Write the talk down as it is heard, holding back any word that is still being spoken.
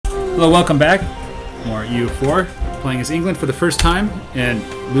Hello, welcome back. More EU4, playing as England for the first time and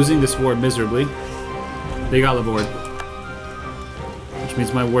losing this war miserably. They got Laborde, which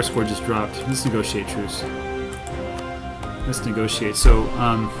means my war score just dropped. Let's negotiate truce. Let's negotiate. So,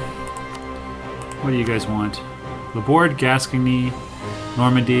 what do you guys want? Laborde, Gascony,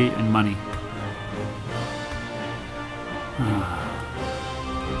 Normandy, and money.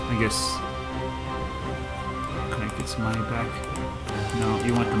 I guess. Can I get some money back? No,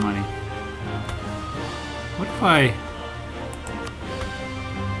 you want the money. What if I...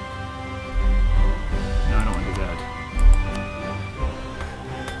 No, I don't want to do that.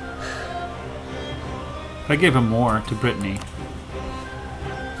 If I gave him more to Brittany,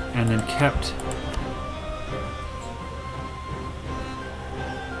 and then kept...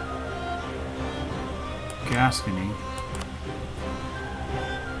 Gascony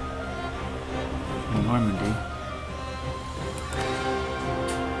and Normandy.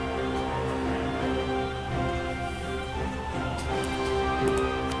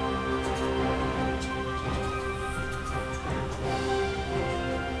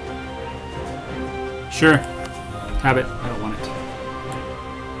 Sure. Have it. I don't want it.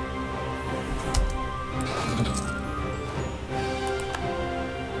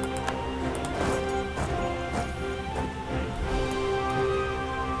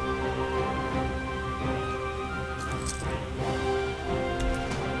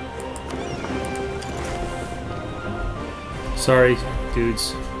 Sorry,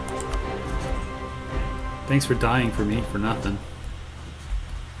 dudes. Thanks for dying for me for nothing.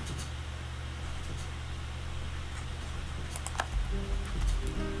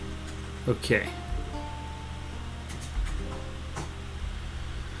 Okay.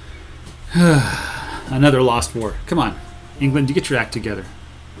 Another lost war. Come on, England, you get your act together.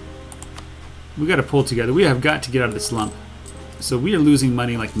 We got to pull together. We have got to get out of this slump. So we are losing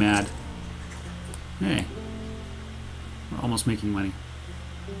money like mad. Hey, we're almost making money.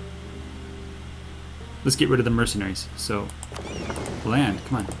 Let's get rid of the mercenaries. So, land,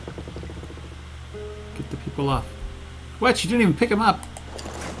 come on. Get the people off. What? You didn't even pick them up.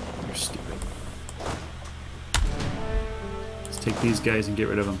 You're stupid. Let's take these guys and get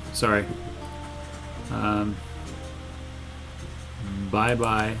rid of them. Sorry.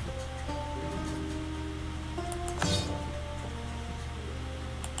 Bye-bye.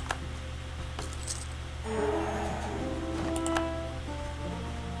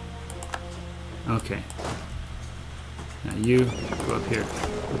 Okay. Now you go up here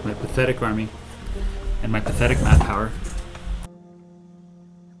with my pathetic army and my pathetic manpower.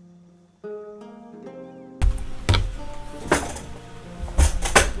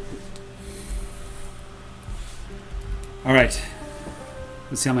 Alright,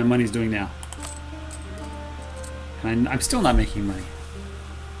 let's see how my money's doing now. And I'm still not making money.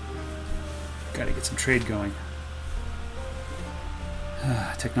 Gotta get some trade going.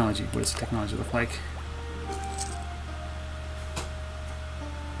 Technology, what does the technology look like?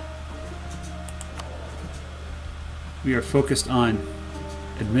 We are focused on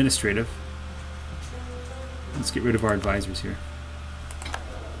administrative. Let's get rid of our advisors here.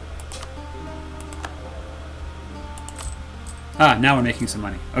 Ah, now we're making some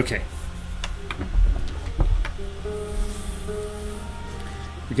money. Okay.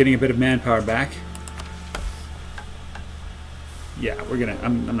 We're getting a bit of manpower back. Yeah, we're gonna...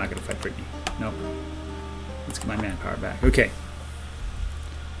 I'm not gonna fight Brittany. Nope. Let's get my manpower back. Okay.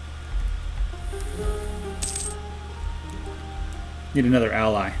 Need another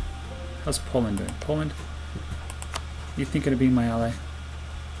ally. How's Poland doing? Poland? You thinking of being my ally?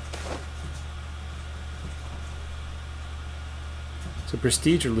 So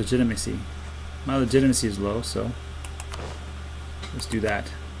prestige or legitimacy? My legitimacy is low, so let's do that.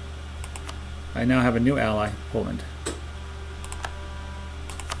 I now have a new ally, Poland.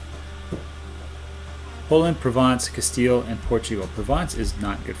 Poland, Provence, Castile, and Portugal. Provence is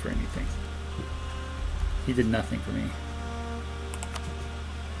not good for anything. He did nothing for me.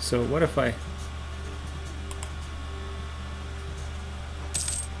 So what if I...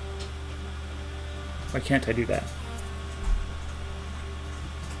 Why can't I do that?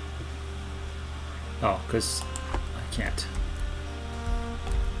 Oh, because I can't.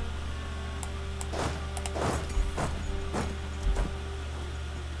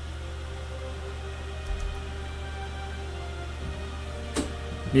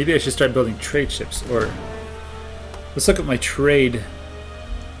 Maybe I should start building trade ships, or let's look at my trade.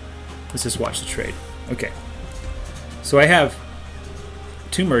 Let's just watch the trade. Okay. So I have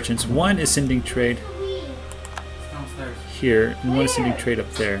two merchants. One is sending trade here, and one is sending trade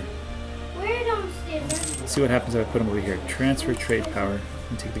up there. Let's see what happens if I put them over here. Transfer trade power.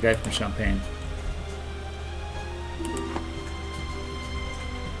 And take the guy from Champagne.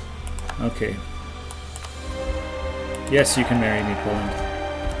 Okay. Yes, you can marry me, Poland.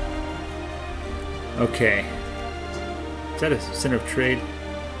 Okay. Is that a center of trade?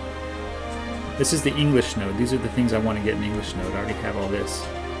 This is the English node. These are the things I want to get in the English node. I already have all this.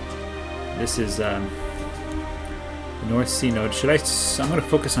 This is the North Sea node. I'm going to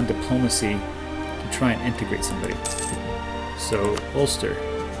focus on diplomacy to try and integrate somebody. So, Ulster.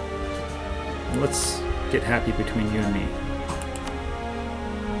 Let's get happy between you and me.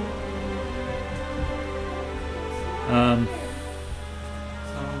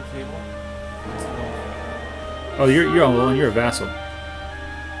 Oh, you're a vassal.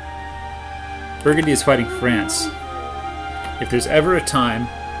 Burgundy is fighting France. If there's ever a time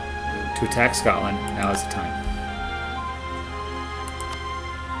to attack Scotland, now is the time.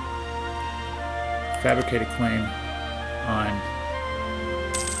 Fabricate a claim on...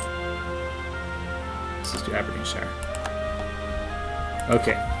 This is to Aberdeenshire.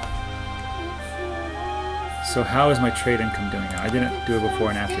 Okay. So how is my trade income doing now? I didn't do a before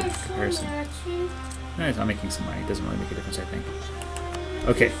and after comparison. No, it's not making some money. It doesn't really make a difference, I think.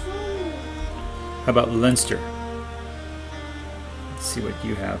 Okay. How about Leinster? Let's see what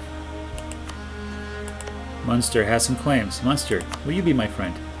you have. Munster has some claims. Munster, will you be my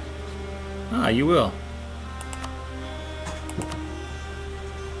friend? Ah, you will.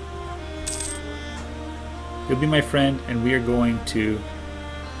 You'll be my friend, and we are going to...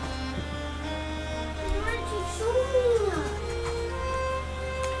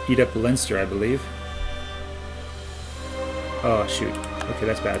 eat up Leinster, I believe. Oh, shoot. Okay,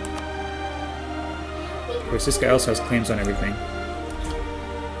 that's bad. Of course, this guy also has claims on everything.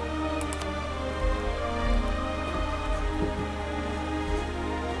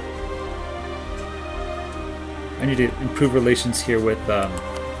 I need to improve relations here with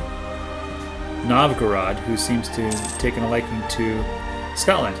Novgorod, who seems to have taken a liking to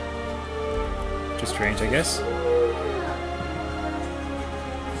Scotland. Which is strange, I guess.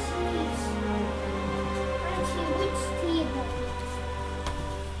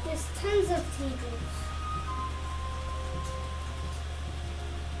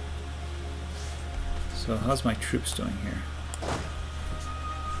 So how's my troops doing here?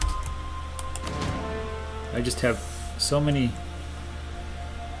 I just have so many...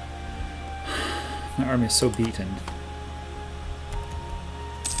 My army is so beaten.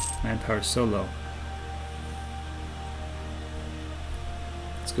 Manpower is so low.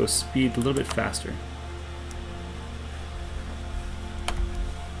 Let's go speed a little bit faster.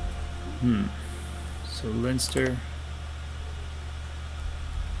 So Leinster...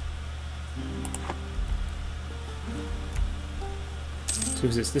 So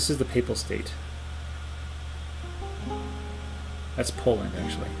who's this? This is the Papal State. That's Poland,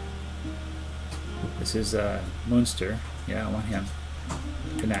 actually. This is Munster. Yeah, I want him.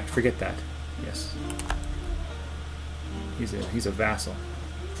 Connect. Forget that. Yes. He's a vassal.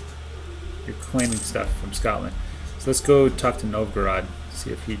 You're claiming stuff from Scotland. So let's go talk to Novgorod. See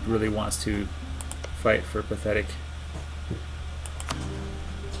if he really wants to fight for pathetic...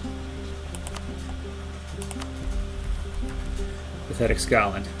 pathetic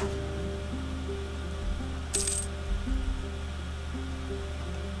Scotland.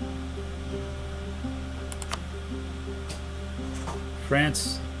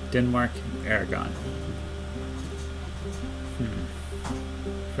 France, Denmark, and Aragon.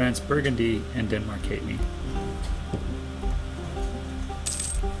 France, Burgundy, and Denmark hate me.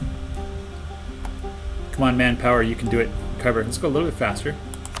 Come on, manpower, you can do it. Cover. Let's go a little bit faster.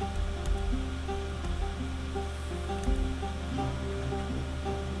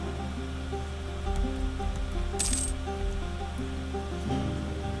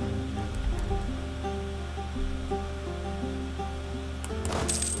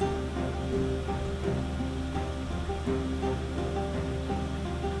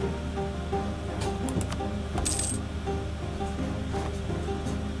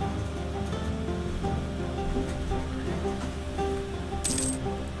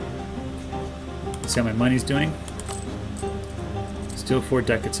 See how my money's doing? Still 4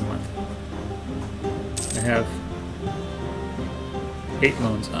 ducats a month. I have 8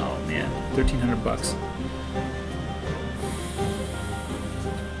 loans. Oh man, 1,300 bucks.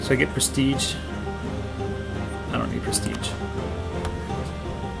 So I get prestige. I don't need prestige.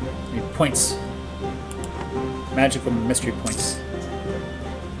 I need points. Magical mystery points.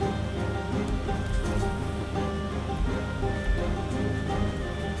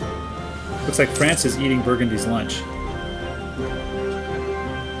 Looks like France is eating Burgundy's lunch.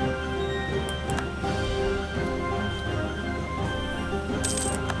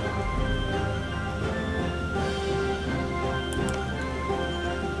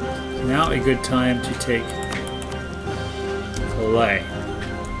 now a good time to take Calais.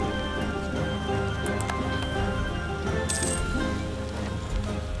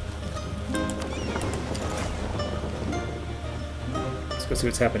 Let's go see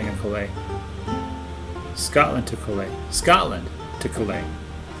what's happening in Calais. Scotland to Calais. Scotland to Calais.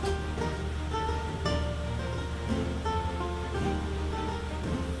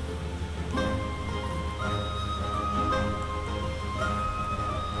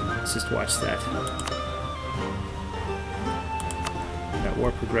 Let's just watch that. That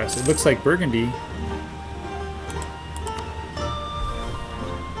war progressed. It looks like Burgundy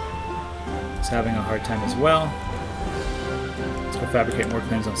is having a hard time as well. Let's go fabricate more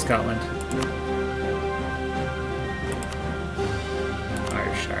claims on Scotland.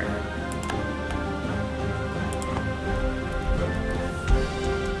 Ayrshire.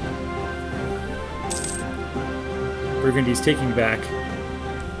 Burgundy's taking back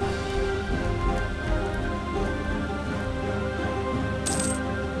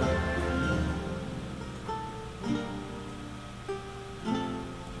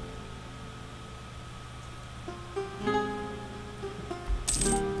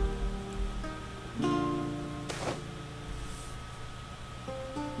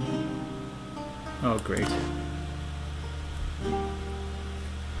oh, great.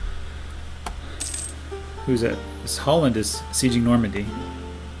 Who's that? This Holland is sieging Normandy.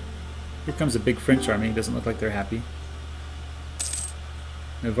 Here comes a big French army. Doesn't look like they're happy.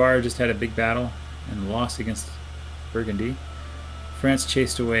 Navarre just had a big battle and lost against Burgundy. France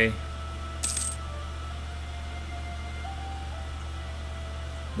chased away.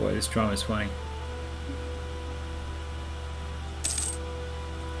 Boy, this drama is funny.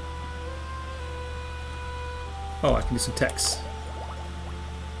 Oh, I can do some text.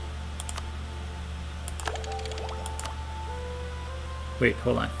 Wait,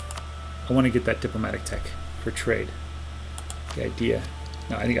 hold on. I want to get that diplomatic tech for trade. The idea.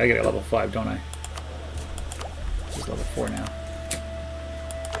 No, I think I get it level 5, don't I? It's level 4 now.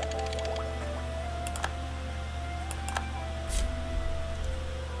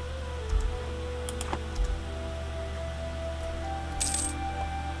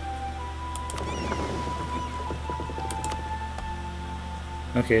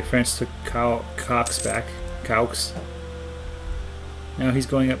 Okay, France took Cox back. Caux. Now he's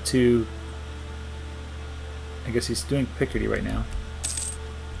going up to... I guess he's doing Picardy right now.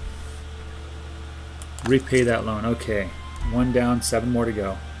 Repay that loan. Okay. 1 down, 7 more to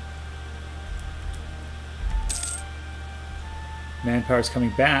go. Manpower's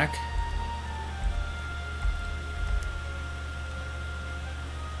coming back.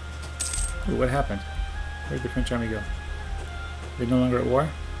 Ooh, what happened? Where did the French army go? They're no longer at war?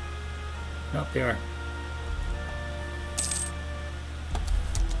 Nope, they are.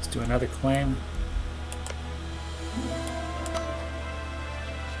 Let's do another claim.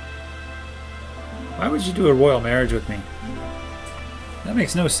 Why would you do a royal marriage with me? That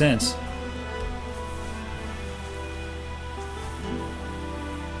makes no sense.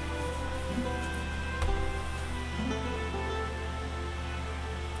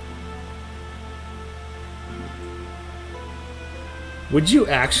 Would you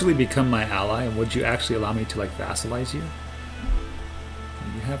actually become my ally, and would you actually allow me to, like, vassalize you?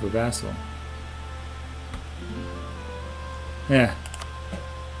 You have a vassal. Yeah.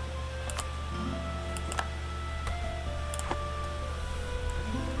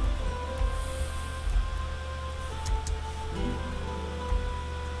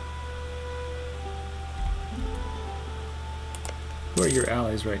 Who are your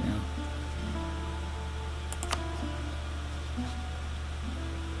allies right now?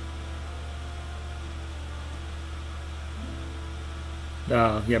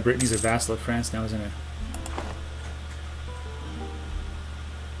 Oh, yeah, Brittany's a vassal of France now, isn't it?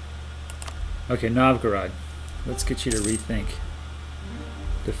 Okay, Novgorod. Let's get you to rethink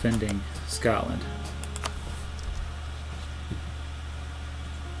defending Scotland.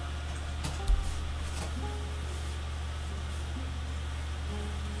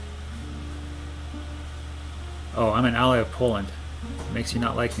 Oh, I'm an ally of Poland. Makes you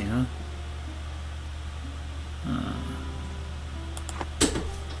not like me, huh?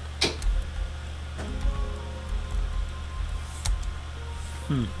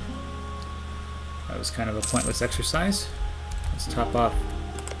 That was kind of a pointless exercise. Let's top off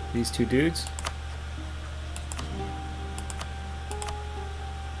these two dudes.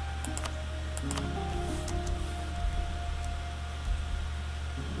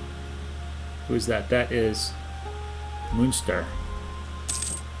 Who is that? That is Munster.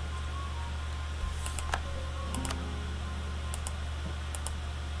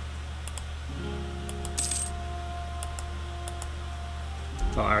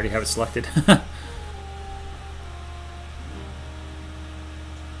 Oh, I already have it selected.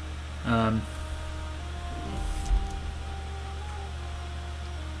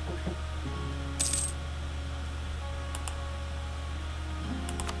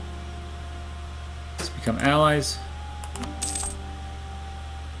 Let's become allies.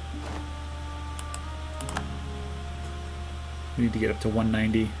 We need to get up to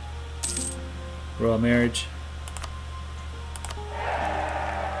 190. Royal marriage.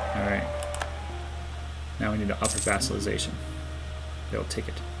 Alright. Now we need to offer vassalization. They'll take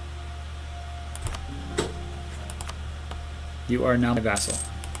it. You are now my vassal.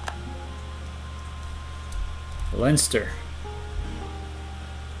 Leinster.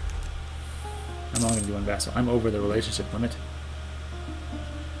 I'm only going to do one vassal. I'm over the relationship limit.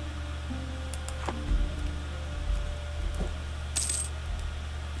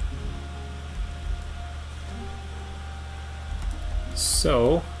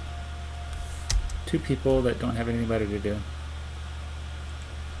 So, two people that don't have anything better to do.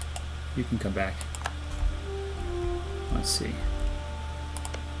 You can come back. Let's see.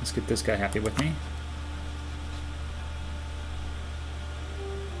 Let's get this guy happy with me.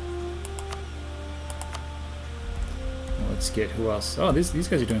 Let's get who else? Oh, these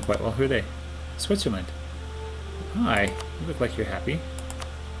guys are doing quite well. Who are they? Switzerland. Hi. You look like you're happy.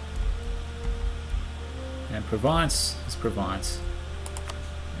 And Provence is Provence.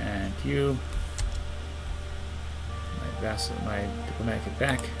 And you, my vassal, my diplomatic get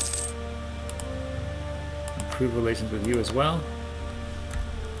back. Improve relations with you as well.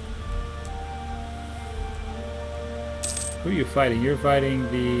 Who are you fighting? You're fighting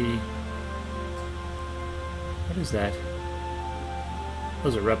the... What is that?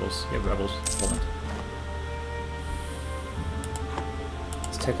 Those are rebels. You have rebels. Poland.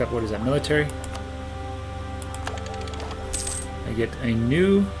 Let's take up, what is that, military? I get a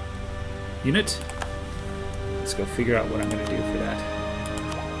new unit. Let's go figure out what I'm going to do for that.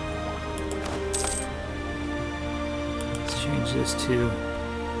 Let's change this to...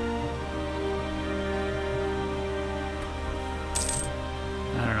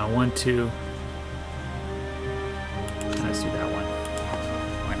 I don't know, 1, 2. Let's do that one.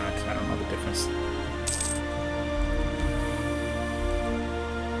 Why not? I don't know the difference.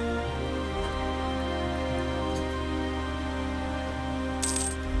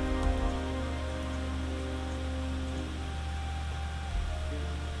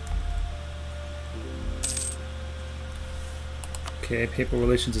 Okay, papal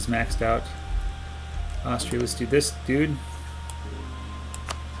relations is maxed out. Austria, let's do this, dude.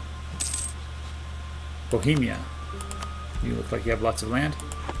 Bohemia. You look like you have lots of land.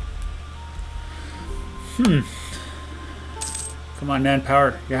 Come on,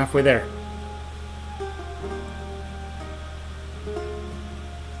 manpower. You're halfway there.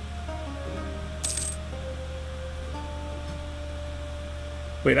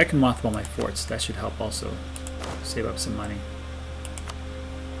 Wait, I can mothball my forts. That should help also. Save up some money.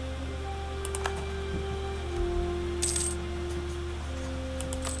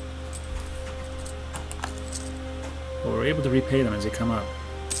 Well, we're able to repay them as they come up.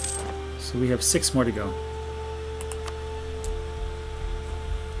 So we have 6 more to go.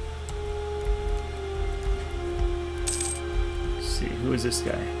 Let's see, who is this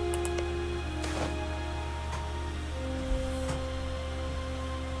guy?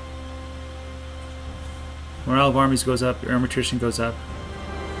 Morale of armies goes up, arm attrition goes up.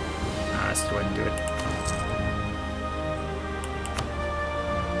 Let's go ahead and do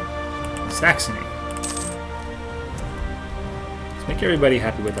it. Saxony. Let's make everybody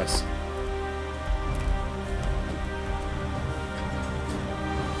happy with us.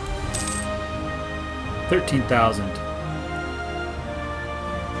 $13,000.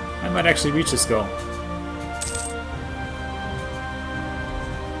 I might actually reach this goal.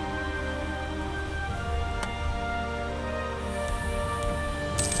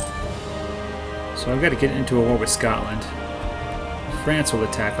 So I've got to get into a war with Scotland. France will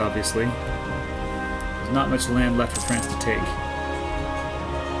attack, obviously. There's not much land left for France to take.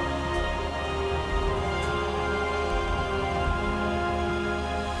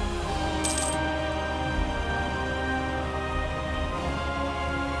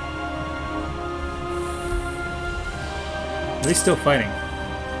 Are they still fighting?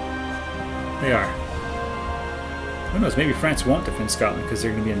 They are. Who knows, maybe France won't defend Scotland because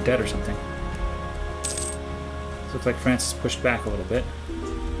they're going to be in debt or something. Looks like France is pushed back a little bit.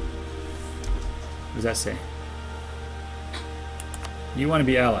 What does that say? You want to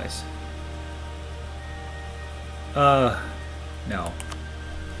be allies. No.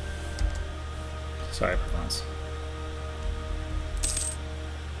 Sorry, Provence.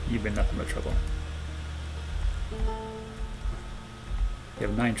 You've been nothing but trouble. You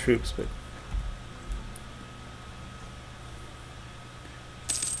have 9 troops, but...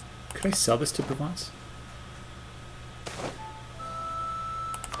 Could I sell this to Provence?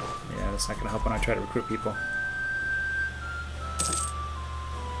 Yeah, that's not going to help when I try to recruit people.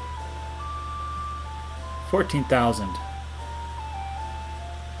 $14,000.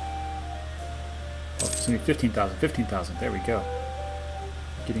 Oh, it's going to be 15,000. 15,000. There we go.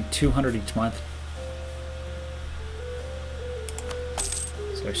 Getting 200 each month.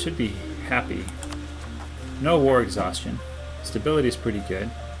 So I should be happy. No war exhaustion. Stability is pretty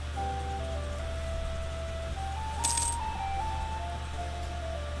good.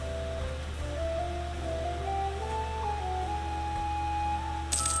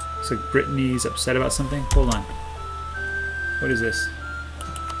 Looks like Brittany's upset about something. Hold on. What is this?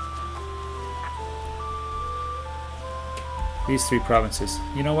 These 3 provinces.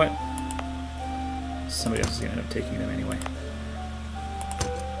 You know what? Somebody else is going to end up taking them anyway.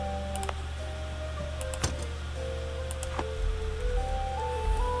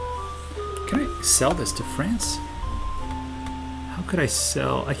 Can I sell this to France? How could I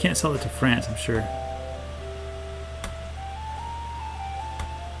sell? I can't sell it to France, I'm sure.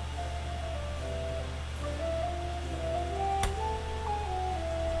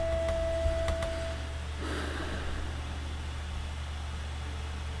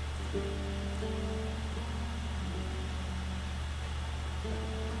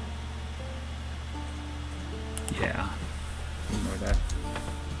 Yeah, ignore that.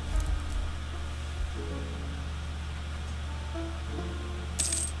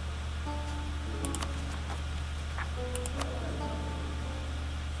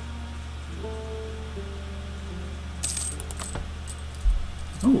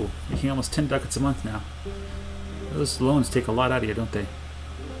 Oh, making almost 10 ducats a month now. Those loans take a lot out of you, don't they?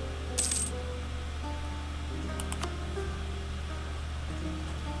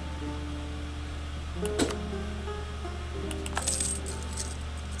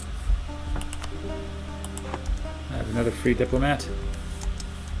 I have another free diplomat.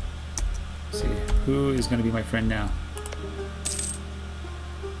 Let's see, who is going to be my friend now?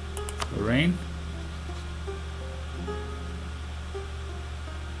 Lorraine?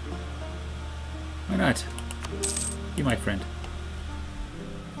 Why not? Be my friend.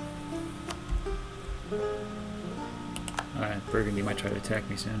 Alright, Burgundy might try to attack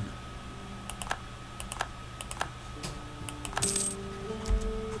me soon.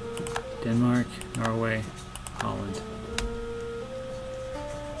 Denmark, Norway, Holland.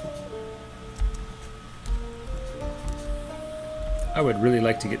 I would really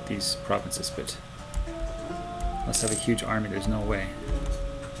like to get these provinces, but unless I have a huge army, there's no way.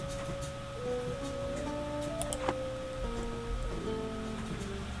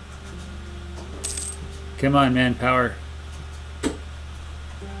 Come on, man, power.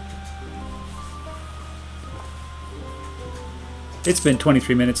 It's been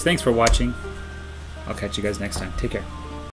 23 minutes. Thanks for watching. I'll catch you guys next time. Take care.